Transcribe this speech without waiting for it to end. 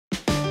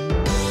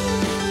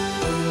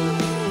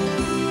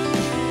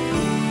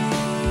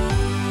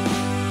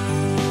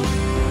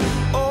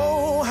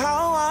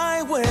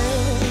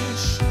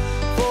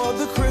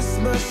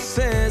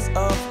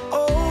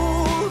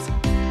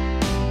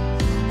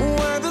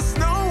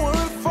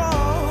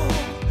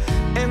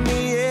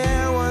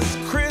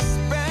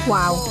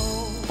Wow,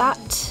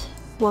 that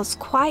was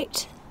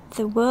quite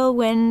the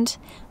whirlwind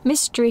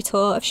mystery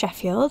tour of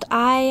Sheffield.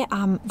 I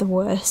am the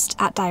worst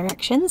at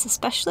directions,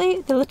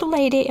 especially the little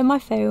lady in my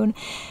phone,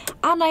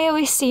 and I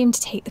always seem to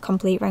take the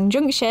complete wrong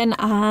junction,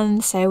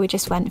 and so we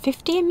just went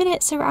 15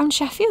 minutes around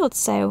Sheffield,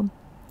 so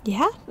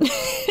yeah.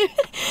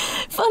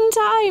 Fun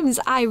times.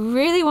 I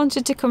really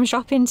wanted to come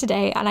shopping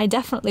today, and I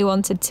definitely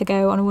wanted to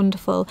go on a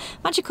wonderful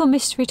magical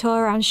mystery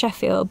tour around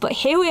Sheffield, but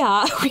here we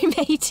are. We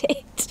made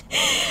it.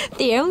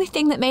 The only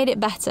thing that made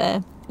it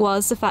better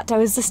was the fact I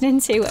was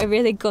listening to a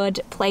really good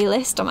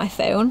playlist on my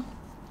phone.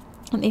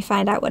 Let me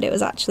find out what it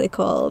was actually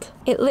called.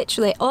 It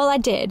literally, all I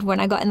did when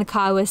I got in the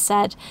car was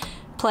said,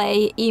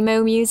 play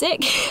emo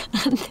music,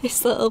 and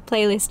this little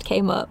playlist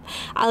came up.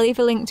 I'll leave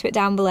a link to it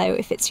down below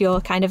if it's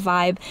your kind of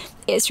vibe.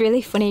 It's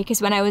really funny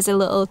because when I was a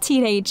little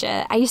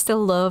teenager, I used to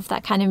love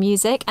that kind of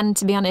music, and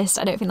to be honest,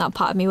 I don't think that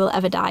part of me will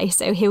ever die,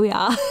 so here we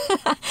are.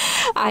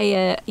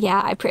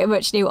 I pretty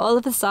much knew all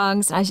of the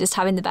songs, and I was just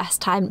having the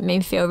best time. It made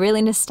me feel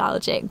really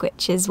nostalgic,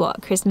 which is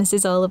what Christmas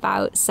is all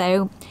about.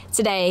 So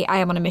today I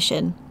am on a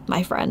mission,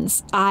 my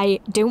friends. I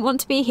don't want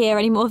to be here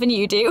any more than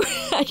you do.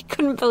 I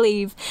couldn't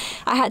believe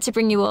I had to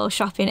bring you all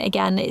shopping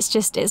again.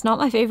 It's not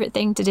my favourite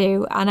thing to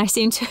do, and I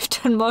seem to have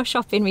done more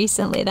shopping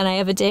recently than I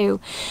ever do,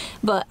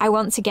 but I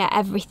want to get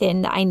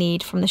everything that I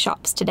need from the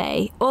shops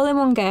today all in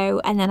one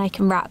go, and then I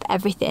can wrap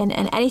everything,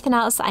 and anything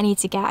else that I need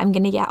to get I'm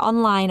going to get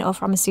online or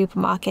from a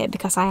supermarket,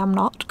 because I am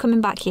not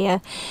coming back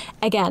here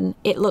again.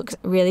 It looks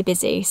really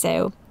busy,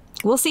 so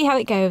we'll see how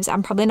it goes.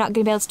 I'm probably not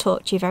going to be able to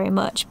talk to you very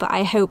much, but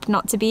I hope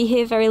not to be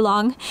here very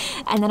long,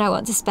 and then I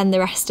want to spend the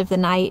rest of the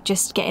night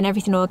just getting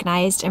everything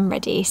organised and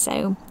ready.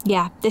 So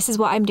yeah, this is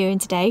what I'm doing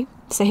today.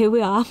 So here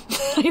we are.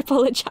 I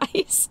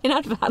apologise in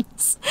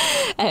advance,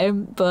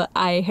 but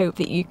I hope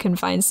that you can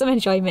find some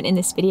enjoyment in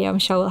this video. I'm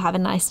sure we'll have a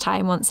nice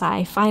time once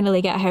I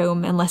finally get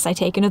home, unless I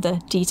take another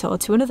detour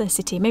to another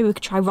city. Maybe we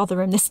could try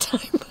Rotherham this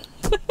time.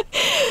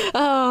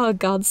 Oh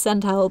God,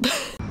 send help.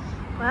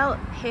 Well,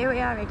 here we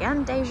are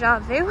again, deja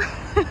vu.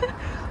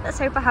 Let's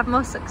hope I have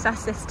more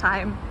success this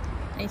time.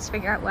 I need to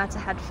figure out where to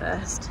head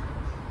first.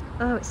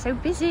 Oh, it's so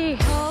busy.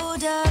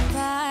 Hold up,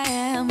 I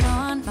am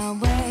on my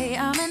way,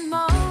 I'm in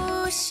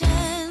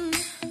motion.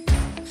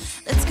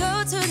 Let's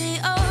go to the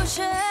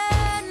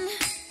ocean.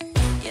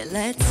 Yeah,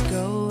 let's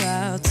go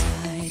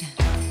outside.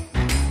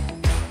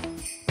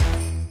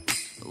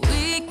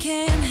 We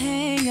can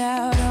hang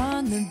out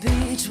on the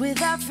beach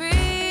without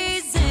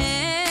freezing.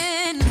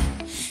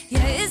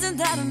 Yeah, isn't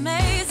that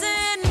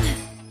amazing?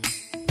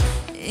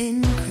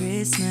 In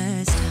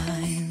Christmas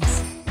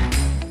times,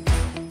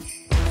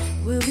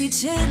 we'll be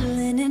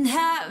chilling and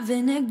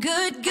having a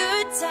good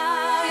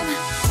time.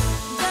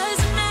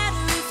 Doesn't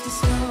matter if the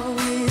snow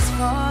is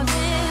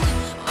falling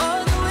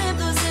or the wind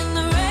blows and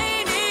the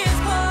rain is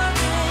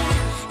pouring.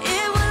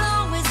 It will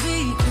always be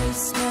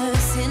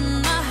Christmas in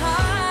my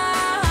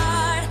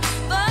heart.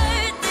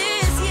 But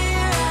this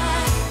year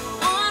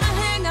I wanna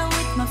hang out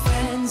with my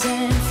friends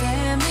and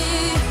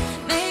family,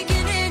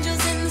 making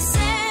angels in the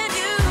sand,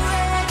 you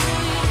and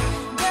me.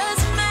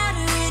 Doesn't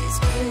matter, it is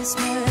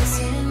Christmas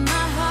in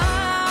my heart.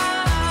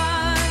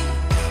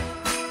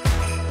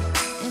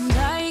 And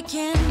I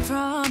can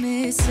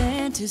promise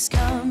Santa's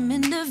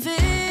coming to visit.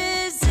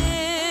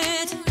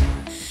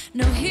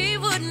 No, he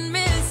wouldn't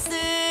miss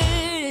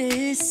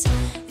this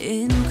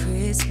in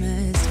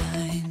Christmas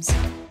times.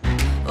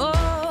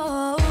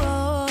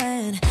 Oh,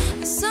 and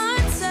the sun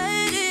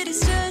said it is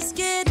just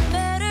getting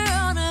better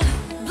on a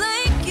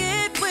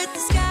blanket with the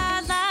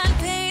skyline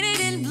painted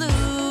in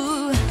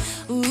blue.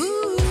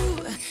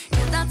 Ooh,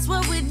 yeah, that's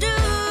what we do.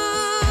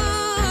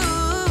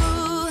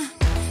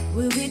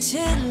 We'll be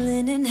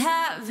chilling and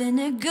having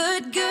a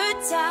good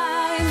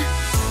time.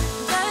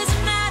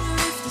 Doesn't matter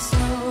if the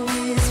snow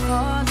is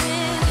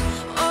falling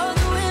or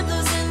the wind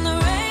blows and the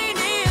rain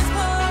is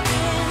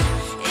pouring.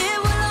 It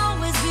will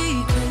always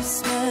be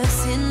Christmas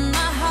in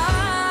my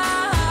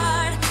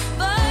heart.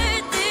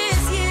 But this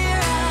year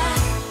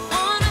I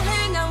wanna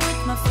hang out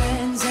with my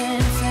friends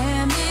and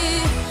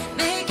family,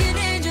 making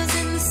angels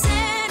in the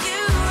sand,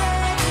 you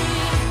and me.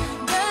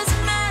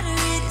 Doesn't matter,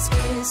 it is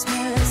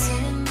Christmas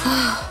in my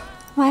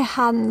My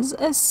hands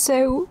are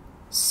so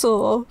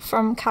sore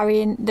from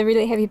carrying the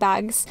really heavy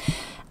bags.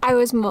 I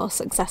was more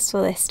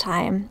successful this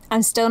time.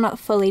 I'm still not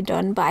fully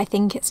done, but I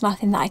think it's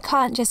nothing that I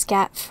can't just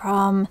get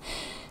from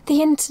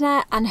the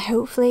internet and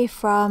hopefully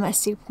from a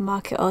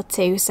supermarket or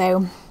two,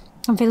 so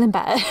I'm feeling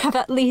better. I've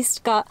at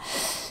least got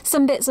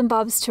some bits and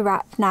bobs to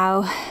wrap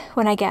now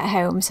when I get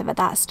home, so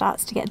that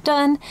starts to get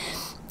done.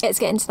 It's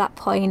getting to that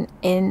point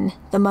in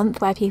the month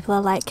where people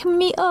are like, can we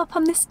meet up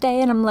on this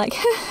day? And I'm like,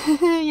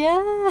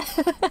 yeah.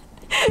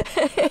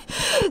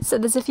 So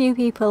there's a few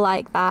people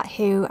like that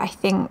who I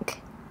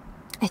think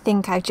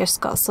I've just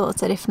got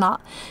sorted. If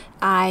not,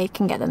 I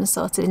can get them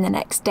sorted in the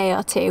next day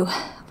or two.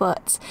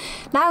 But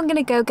now I'm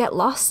gonna go get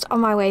lost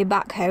on my way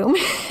back home.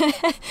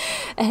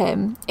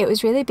 It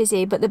was really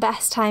busy, but the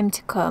best time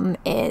to come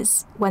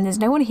is when there's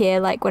no one here,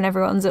 like when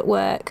everyone's at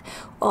work,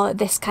 or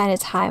this kind of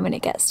time when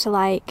it gets to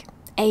like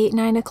 8,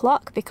 9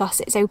 o'clock because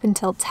it's open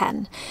till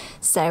 10.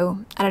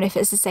 So I don't know if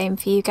it's the same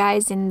for you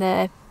guys in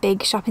the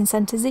big shopping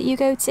centres that you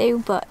go to,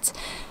 but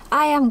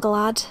I am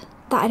glad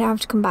that I don't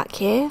have to come back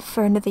here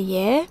for another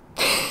year.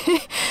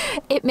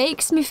 It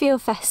makes me feel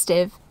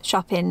festive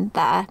shopping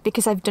there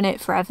because I've done it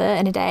forever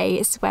and a day.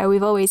 It's where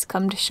we've always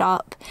come to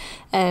shop,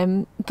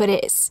 but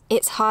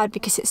it's hard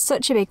because it's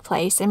such a big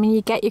place. I mean,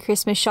 you get your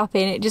Christmas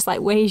shopping, it just like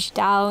weighs you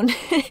down.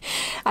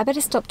 I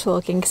better stop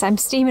talking because I'm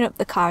steaming up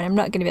the car and I'm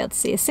not going to be able to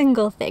see a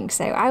single thing,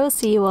 so I will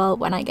see you all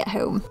when I get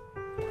home.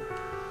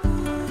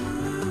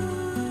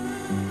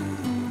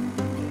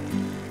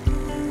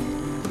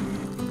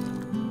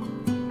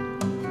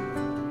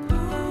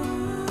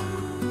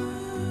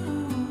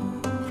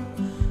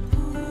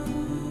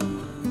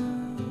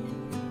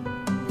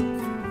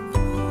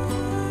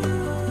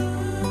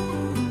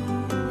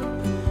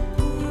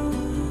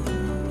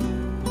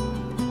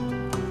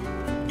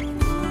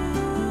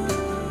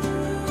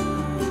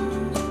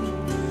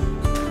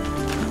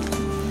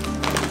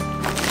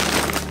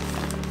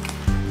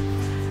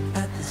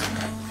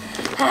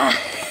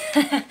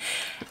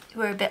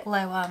 We're a bit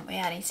low, aren't we?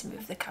 I need to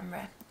move the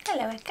camera.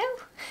 Hello, Echo.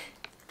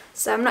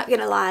 So I'm not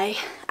gonna lie,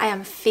 I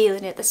am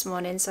feeling it this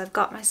morning, so I've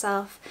got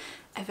myself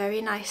a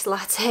very nice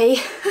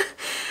latte.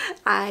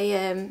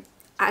 I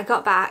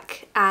got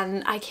back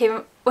and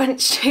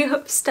went straight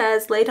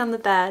upstairs, laid on the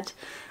bed,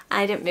 and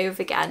I didn't move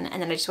again,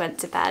 and then I just went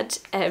to bed.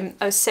 I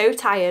was so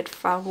tired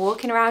from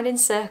walking around in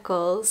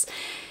circles.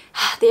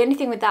 The only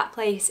thing with that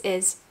place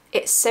is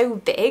it's so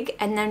big,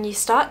 and then you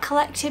start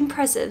collecting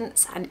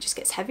presents and it just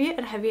gets heavier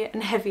and heavier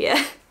and heavier.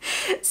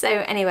 So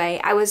anyway,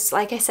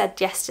 like I said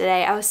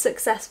yesterday, I was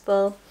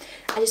successful.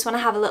 I just want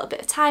to have a little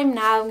bit of time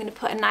now. I'm going to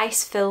put a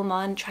nice film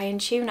on, try and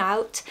tune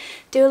out,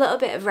 do a little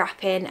bit of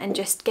wrapping and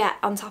just get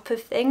on top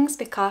of things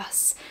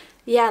because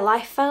yeah,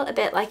 life felt a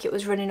bit like it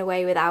was running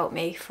away without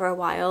me for a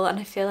while, and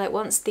I feel like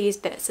once these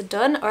bits are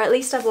done, or at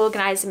least I've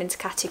organised them into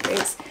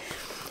categories,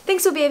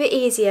 things will be a bit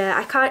easier.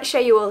 I can't show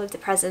you all of the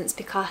presents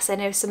because I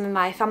know some of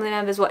my family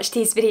members watch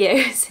these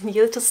videos and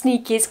you little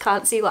sneakies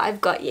can't see what I've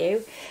got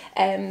you.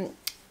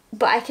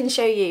 But I can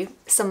show you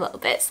some little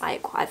bits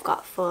like what I've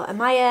got for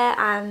Amaya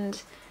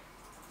and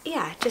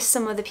yeah, just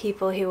some other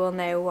people who will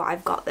know what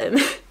I've got them.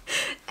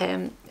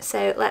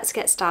 So let's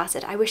get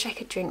started. I wish I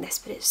could drink this,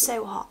 but it's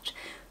so hot.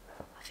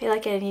 I feel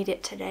like I need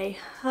it today.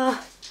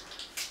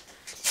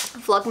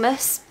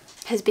 Vlogmas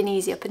has been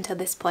easy up until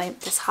this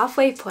point, this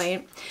halfway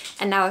point,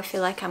 and now I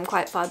feel like I'm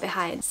quite far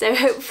behind. So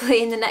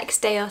hopefully in the next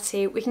day or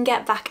two we can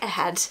get back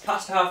ahead.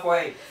 Past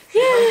halfway.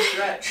 Yeah.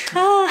 Stretch.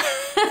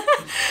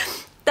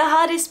 The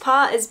hardest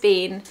part has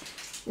been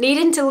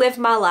needing to live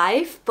my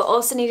life, but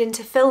also needing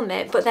to film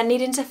it, but then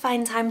needing to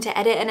find time to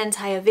edit an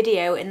entire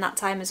video in that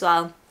time as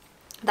well.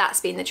 That's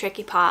been the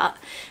tricky part,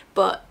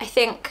 but I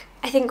think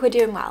we're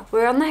doing well.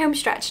 We're on the home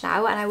stretch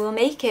now, and I will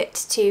make it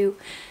to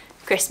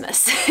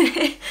Christmas.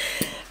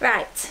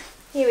 Right.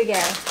 Here we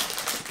go.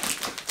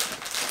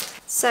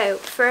 So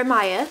for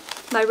Amaya,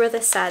 my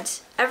brother said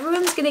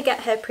everyone's gonna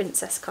get her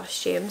princess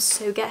costumes,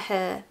 so get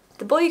her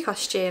the boy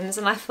costumes,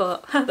 and I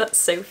thought, oh, that's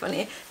so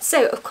funny.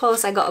 So of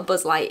course I got a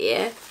Buzz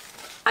Lightyear.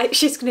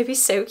 She's gonna be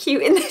so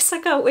cute in this, I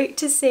can't wait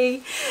to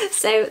see.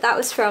 So that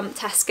was from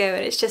Tesco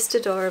and it's just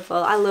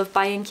adorable. I love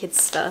buying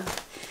kids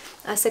stuff.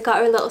 So I got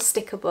her a little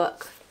sticker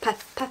book.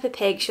 Peppa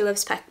Pig, she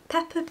loves Peppa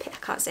Pig, I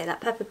can't say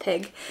that, Peppa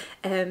Pig.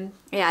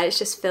 Yeah, it's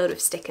just filled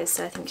with stickers,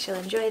 so I think she'll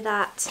enjoy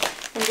that.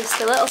 And just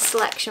a little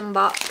selection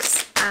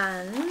box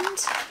and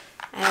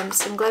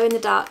some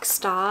glow-in-the-dark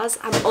stars.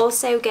 I'm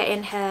also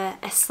getting her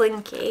a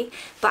slinky,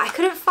 but I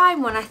couldn't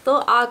find one. I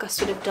thought Argos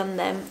would have done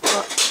them,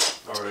 but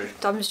sorry.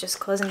 Dom's just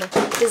causing a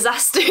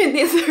disaster in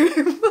the other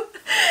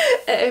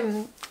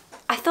room.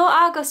 I thought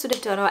Argos would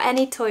have done, or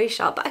any toy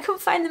shop, but I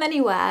couldn't find them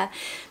anywhere.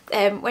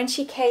 When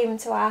she came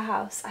to our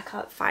house, I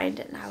can't find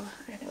it now.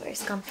 I don't know where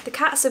it's gone. The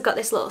cats have got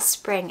this little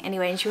spring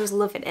anyway, and she was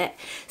loving it.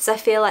 So I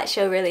feel like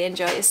she'll really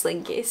enjoy a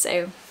slinky.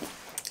 So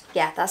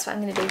yeah, that's what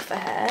I'm going to do for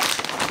her.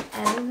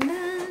 And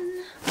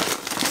then,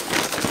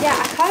 yeah,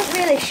 I can't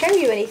really show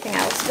you anything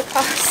else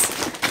because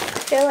I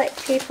feel like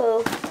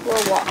people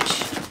will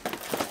watch.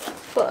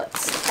 But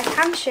I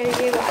can show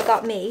you what I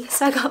got me.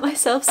 So I got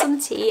myself some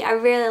tea. I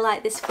really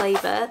like this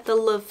flavour, the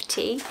Love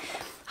Tea.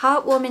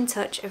 Heartwarming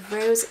touch of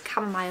rose,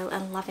 chamomile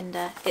and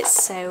lavender.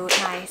 It's so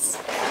nice.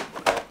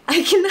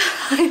 I can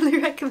highly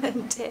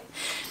recommend it.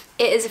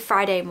 It is a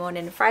Friday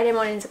morning. Friday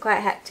mornings are quite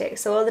hectic,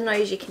 so all the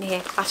noise you can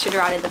hear clattering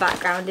around in the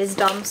background is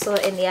Dom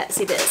sorting the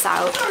Etsy bits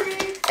out.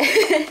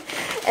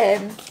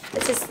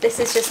 This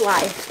is just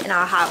life in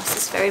our house.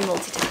 It's very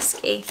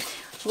multitasky.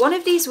 One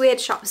of these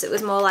weird shops that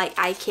was more like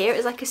IKEA, it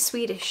was like a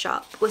Swedish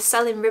shop, was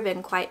selling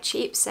ribbon quite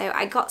cheap, so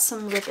I got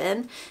some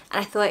ribbon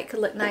and I thought it could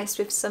look nice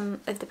with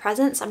some of the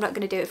presents. I'm not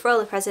going to do it for all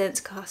the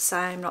presents because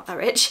I'm not that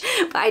rich,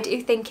 but I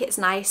do think it's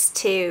nice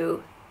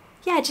to,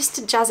 yeah, just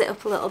to jazz it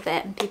up a little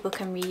bit, and people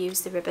can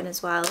reuse the ribbon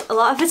as well. A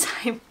lot of the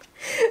time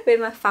with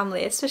my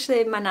family,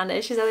 especially my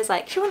nana, she's always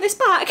like, do you want this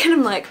back? And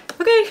I'm like,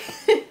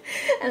 okay.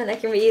 And then I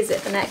can reuse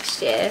it the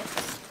next year.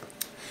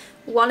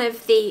 one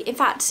of the, in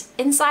fact,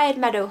 inside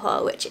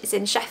Meadowhall, which is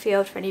in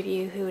Sheffield for any of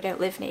you who don't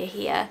live near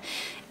here,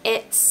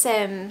 it's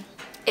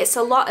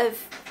a lot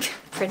of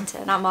printer,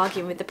 and I'm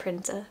arguing with the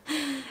printer.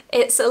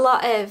 It's a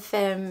lot of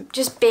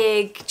just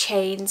big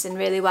chains and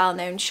really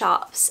well-known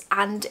shops,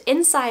 and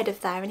inside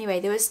of there anyway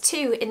there was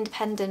 2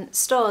 independent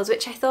stores,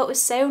 which I thought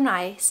was so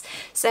nice.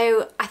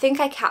 So I think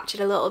I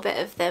captured a little bit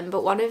of them,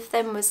 but one of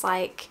them was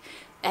like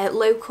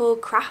local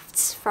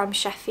crafts from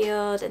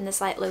Sheffield, and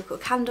there's like local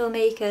candle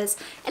makers.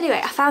 Anyway,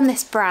 I found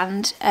this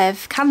brand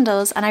of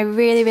candles and I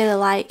really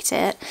liked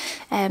it.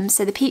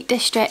 So the Peak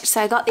District,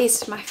 so I got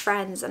these for my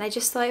friends and I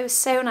just thought it was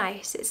so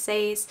nice. It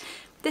says,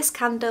 "This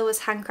candle was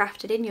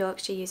handcrafted in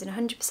Yorkshire using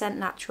 100%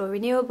 natural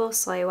renewable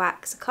soy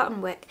wax, a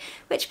cotton wick,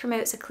 which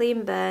promotes a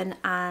clean burn,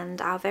 and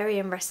our very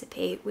own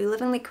recipe. We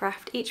lovingly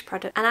craft each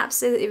product and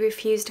absolutely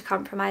refuse to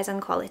compromise on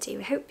quality.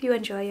 We hope you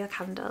enjoy your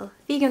candle.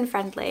 Vegan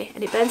friendly,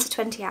 and it burns for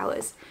 20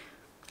 hours.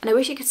 And I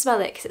wish you could smell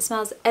it because it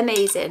smells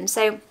amazing."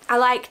 So I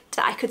liked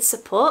that I could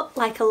support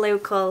like a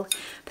local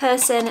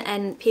person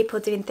and people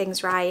doing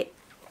things right,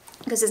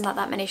 because there's not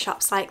that many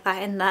shops like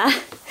that in there.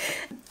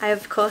 I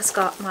of course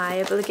got my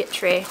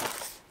obligatory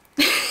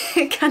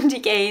candy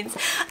canes.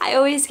 I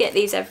always get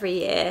these every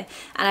year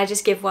and I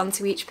just give one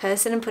to each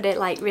person and put it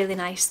like really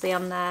nicely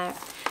on their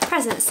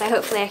presents, so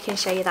hopefully I can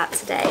show you that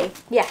today.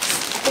 Yes,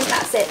 I think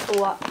that's it for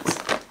what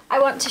I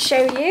want to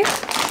show you.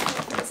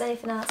 If there's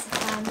anything else I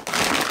can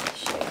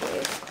show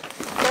you.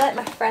 I feel like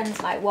my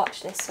friends might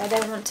watch this, so I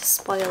don't want to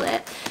spoil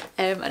it.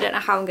 I don't know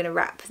how I'm going to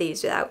wrap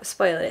these without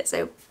spoiling it,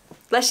 so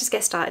let's just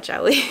get started,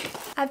 shall we?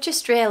 I've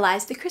just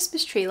realised the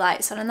Christmas tree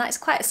light's on and that's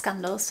quite a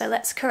scandal, so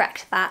let's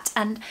correct that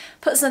and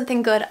put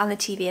something good on the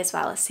TV as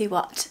well. Let's see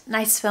what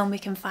nice film we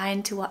can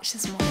find to watch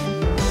this morning.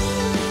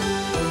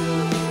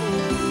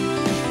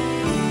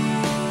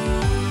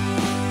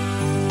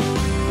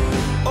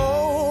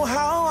 Oh,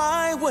 how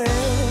I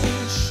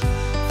wish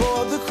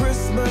for the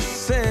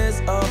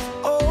Christmases of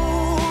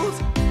old.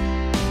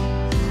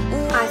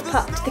 I've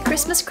popped the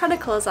Christmas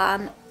Chronicles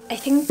on. I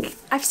think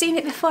I've seen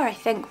it before,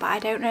 but I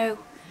don't know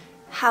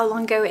how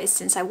long ago it is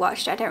since I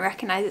watched it. I don't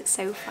recognise it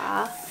so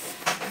far.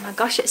 Oh my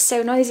gosh, it's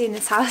so noisy in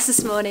this house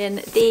this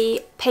morning.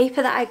 The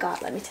paper that I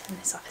got, let me turn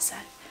this off a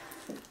sec.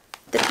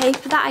 The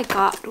paper that I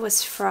got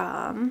was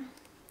from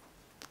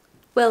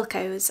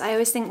Wilko's. I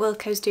always think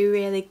Wilko's do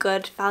really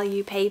good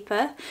value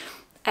paper.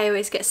 I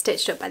always get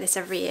stitched up by this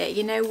every year.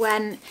 You know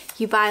when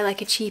you buy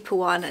like a cheaper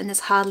one and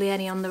there's hardly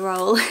any on the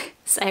roll?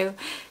 So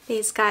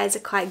these guys are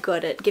quite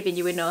good at giving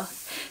you enough.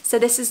 So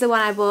this is the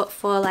one I bought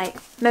for like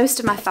most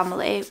of my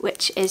family,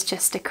 which is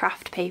just a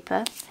craft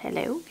paper.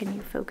 Hello, can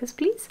you focus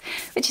please?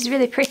 Which is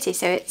really pretty.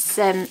 So it's,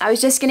 I was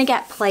just gonna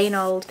get plain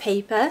old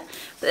paper,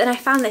 but then I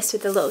found this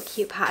with the little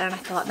cute pattern and I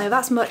thought, no,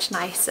 that's much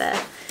nicer.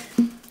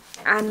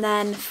 And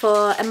then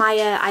for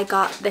Amaya, I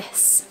got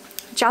this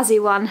jazzy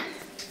one,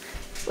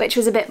 which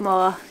was a bit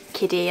more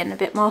kiddie and a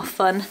bit more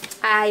fun.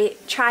 I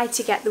try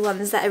to get the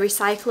ones that are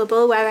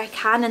recyclable where I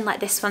can, and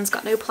like this one's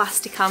got no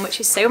plastic on, which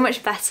is so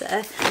much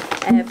better,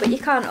 but you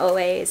can't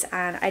always,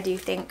 and I do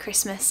think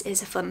Christmas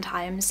is a fun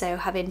time, so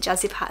having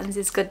jazzy patterns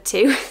is good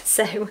too.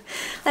 So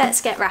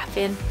let's get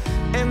wrapping.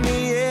 And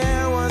the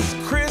air was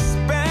crisp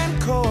and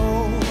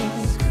cold,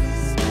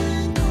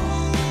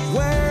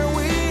 where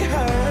we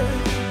heard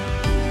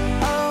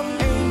of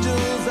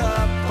angels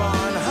up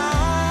on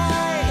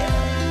high,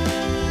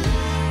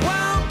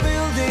 while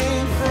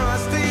building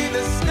Frosty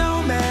the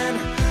Snowman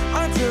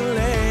until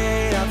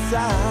late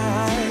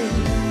outside.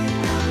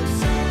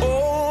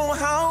 Oh,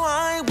 how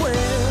I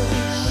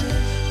wish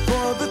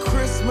for the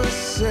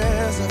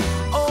Christmases of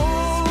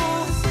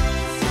old,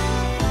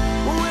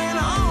 when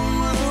all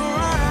was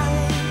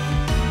right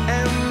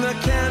and the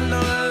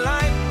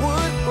candlelight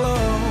would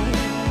glow,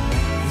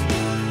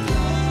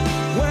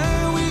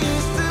 where we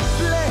used to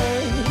play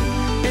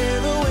in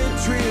the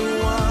wintry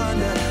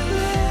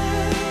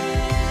wonderland,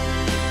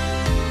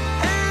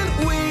 and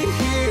we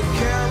hear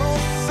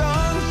carols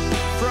sung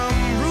from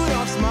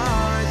Rudolph's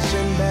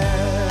marching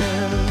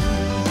band.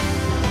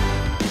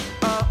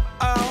 Oh,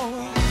 oh,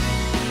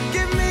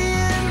 give me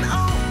an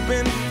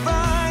open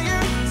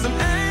fire, some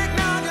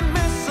eggnog and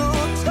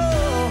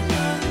mistletoe,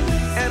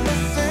 and a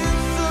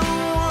sense of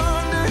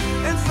wonder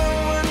and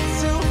someone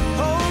to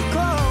hold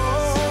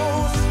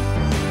close.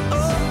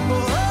 Oh,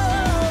 oh,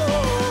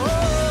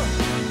 oh,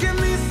 give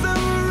me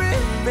some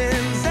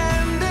ribbons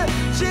and a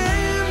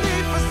chimney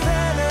for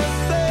Santa's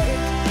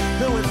sake.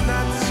 No, it's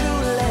not too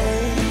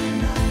late.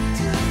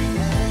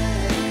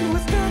 No,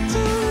 it's not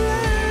too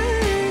late.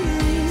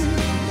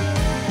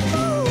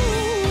 Ooh,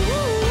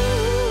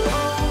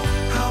 oh,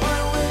 how I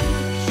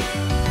wish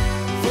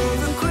for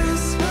the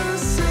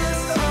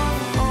Christmases of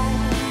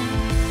old,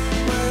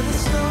 where the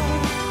snow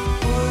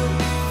would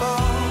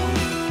fall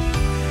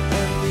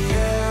and the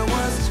air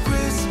was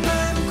crisp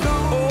and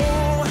cold.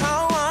 Oh,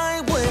 how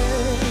I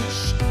wish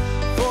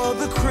for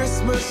the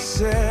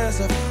Christmases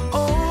of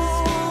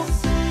old,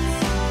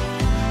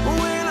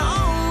 when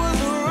all was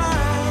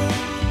right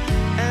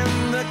and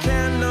the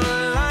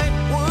candlelight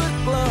would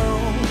glow,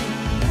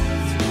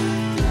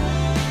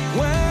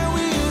 where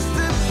we used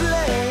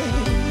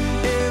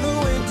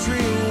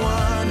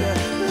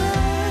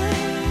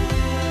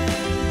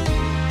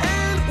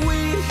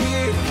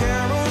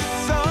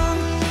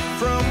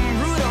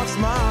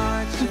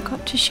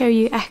show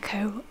you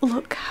Echo.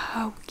 Look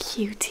how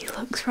cute he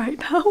looks right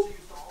now.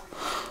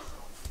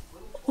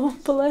 Oh,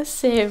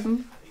 bless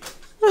him.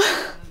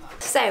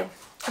 So,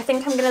 I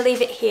think I'm going to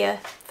leave it here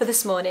for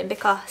this morning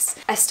because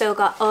I've still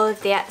got all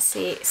of the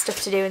Etsy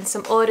stuff to do and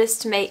some orders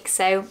to make,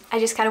 so I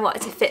just kind of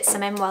wanted to fit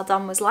some in while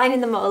Dom was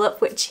lining them all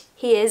up, which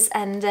he is,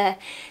 and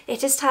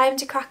it is time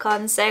to crack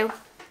on. So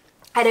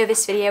I know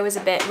this video was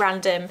a bit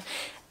random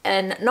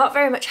and not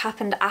very much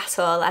happened at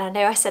all, and I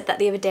know I said that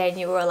the other day and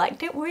you were all like,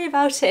 don't worry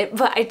about it,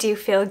 but I do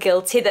feel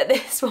guilty that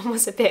this one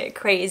was a bit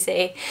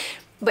crazy.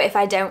 But if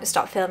I don't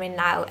stop filming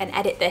now and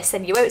edit this,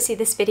 then you won't see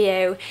this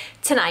video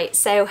tonight.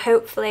 So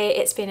hopefully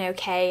it's been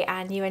okay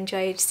and you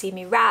enjoyed seeing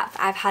me wrap.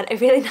 I've had a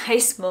really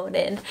nice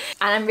morning and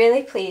I'm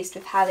really pleased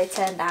with how they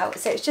turned out.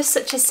 So it's just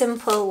such a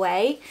simple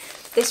way.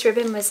 This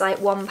ribbon was like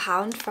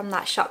 £1 from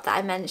that shop that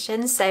I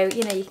mentioned. So,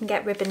 you know, you can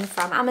get ribbon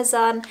from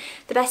Amazon.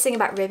 The best thing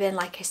about ribbon,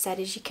 like I said,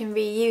 is you can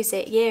reuse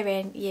it year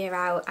in, year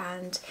out,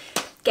 and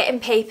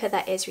getting paper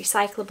that is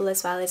recyclable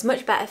as well is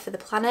much better for the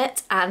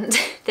planet and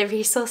the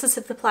resources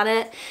of the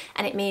planet,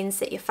 and it means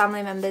that your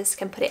family members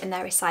can put it in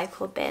their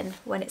recycle bin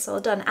when it's all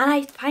done. And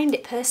I find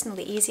it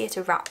personally easier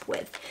to wrap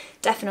with,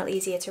 definitely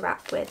easier to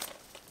wrap with.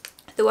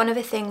 The one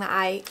other thing that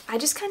I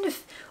just kind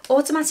of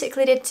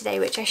automatically did today,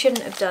 which I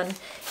shouldn't have done,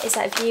 is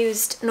I've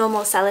used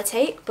normal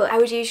sellotape, but I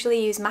would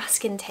usually use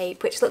masking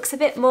tape, which looks a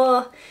bit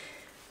more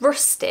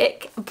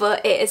rustic,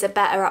 but it is a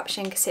better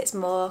option because it's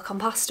more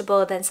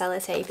compostable than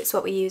sellotape. It's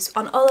what we use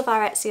on all of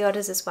our Etsy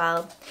orders as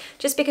well.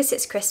 Just because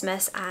it's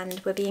Christmas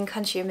and we're being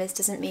consumers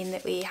doesn't mean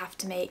that we have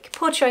to make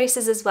poor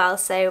choices as well.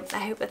 So I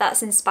hope that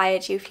that's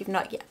inspired you if you've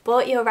not yet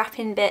bought your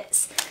wrapping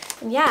bits.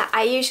 And yeah,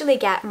 I usually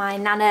get my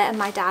nana and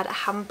my dad a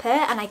hamper,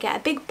 and I get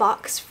a big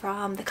box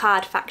from the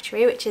Card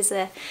Factory, which is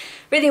a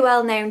really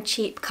well-known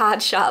cheap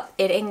card shop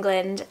in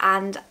England,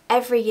 and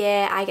every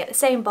year I get the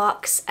same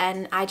box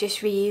and I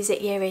just reuse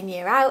it year in,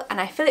 year out,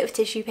 and I fill it with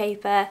tissue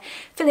paper,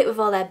 fill it with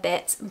all their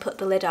bits and put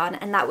the lid on,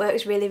 and that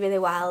works really, really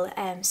well.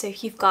 So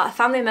if you've got a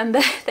family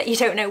member that you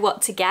don't know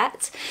what to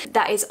get,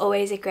 that is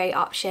always a great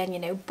option. You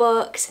know,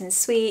 books and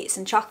sweets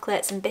and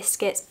chocolates and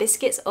biscuits.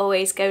 Biscuits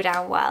always go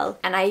down well,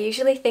 and I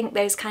usually think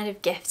those kind of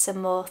gifts are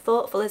more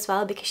thoughtful as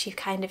well because you've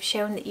kind of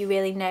shown that you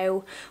really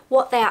know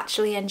what they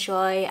actually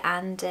enjoy,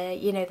 and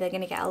you know, they're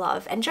going to get a lot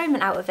of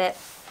enjoyment out of it.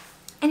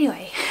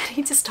 Anyway, I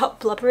need to stop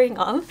blubbering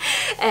on.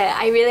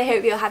 I really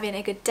hope you're having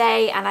a good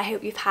day and I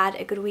hope you've had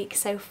a good week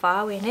so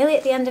far. We're nearly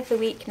at the end of the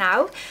week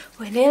now.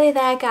 We're nearly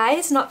there,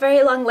 guys. Not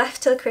very long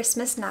left till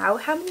Christmas now.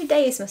 How many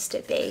days must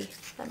it be?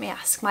 Let me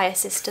ask my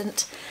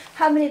assistant.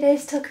 How many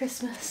days till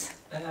Christmas?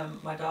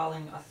 My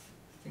darling, I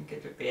think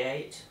it would be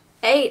 8.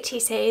 8, he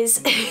says.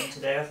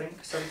 Today, I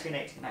think. 17,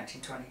 18,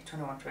 19, 20,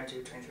 21,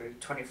 22, 23,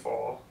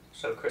 24.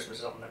 So Christmas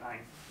is on the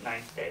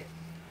 9th day.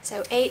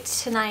 So 8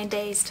 to 9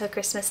 days till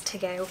Christmas to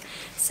go.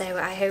 So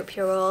I hope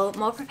you're all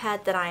more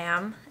prepared than I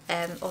am.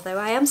 Although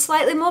I am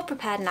slightly more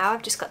prepared now.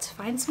 I've just got to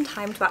find some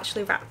time to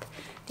actually wrap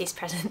these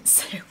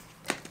presents. So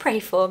pray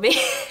for me.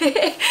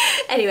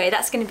 Anyway,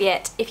 that's going to be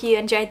it. If you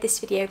enjoyed this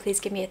video, please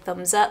give me a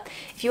thumbs up.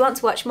 If you want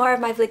to watch more of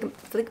my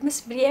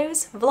VLOGMAS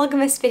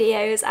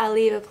videos, I'll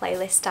leave a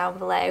playlist down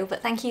below.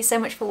 But thank you so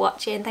much for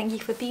watching. Thank you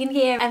for being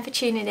here and for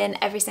tuning in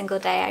every single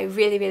day. I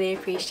really, really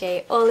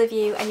appreciate all of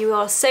you, and you were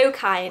all so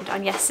kind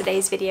on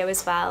yesterday's video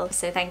as well.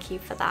 So thank you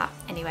for that.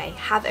 Anyway,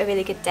 have a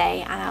really good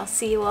day and I'll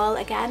see you all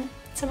again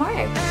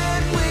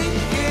tomorrow.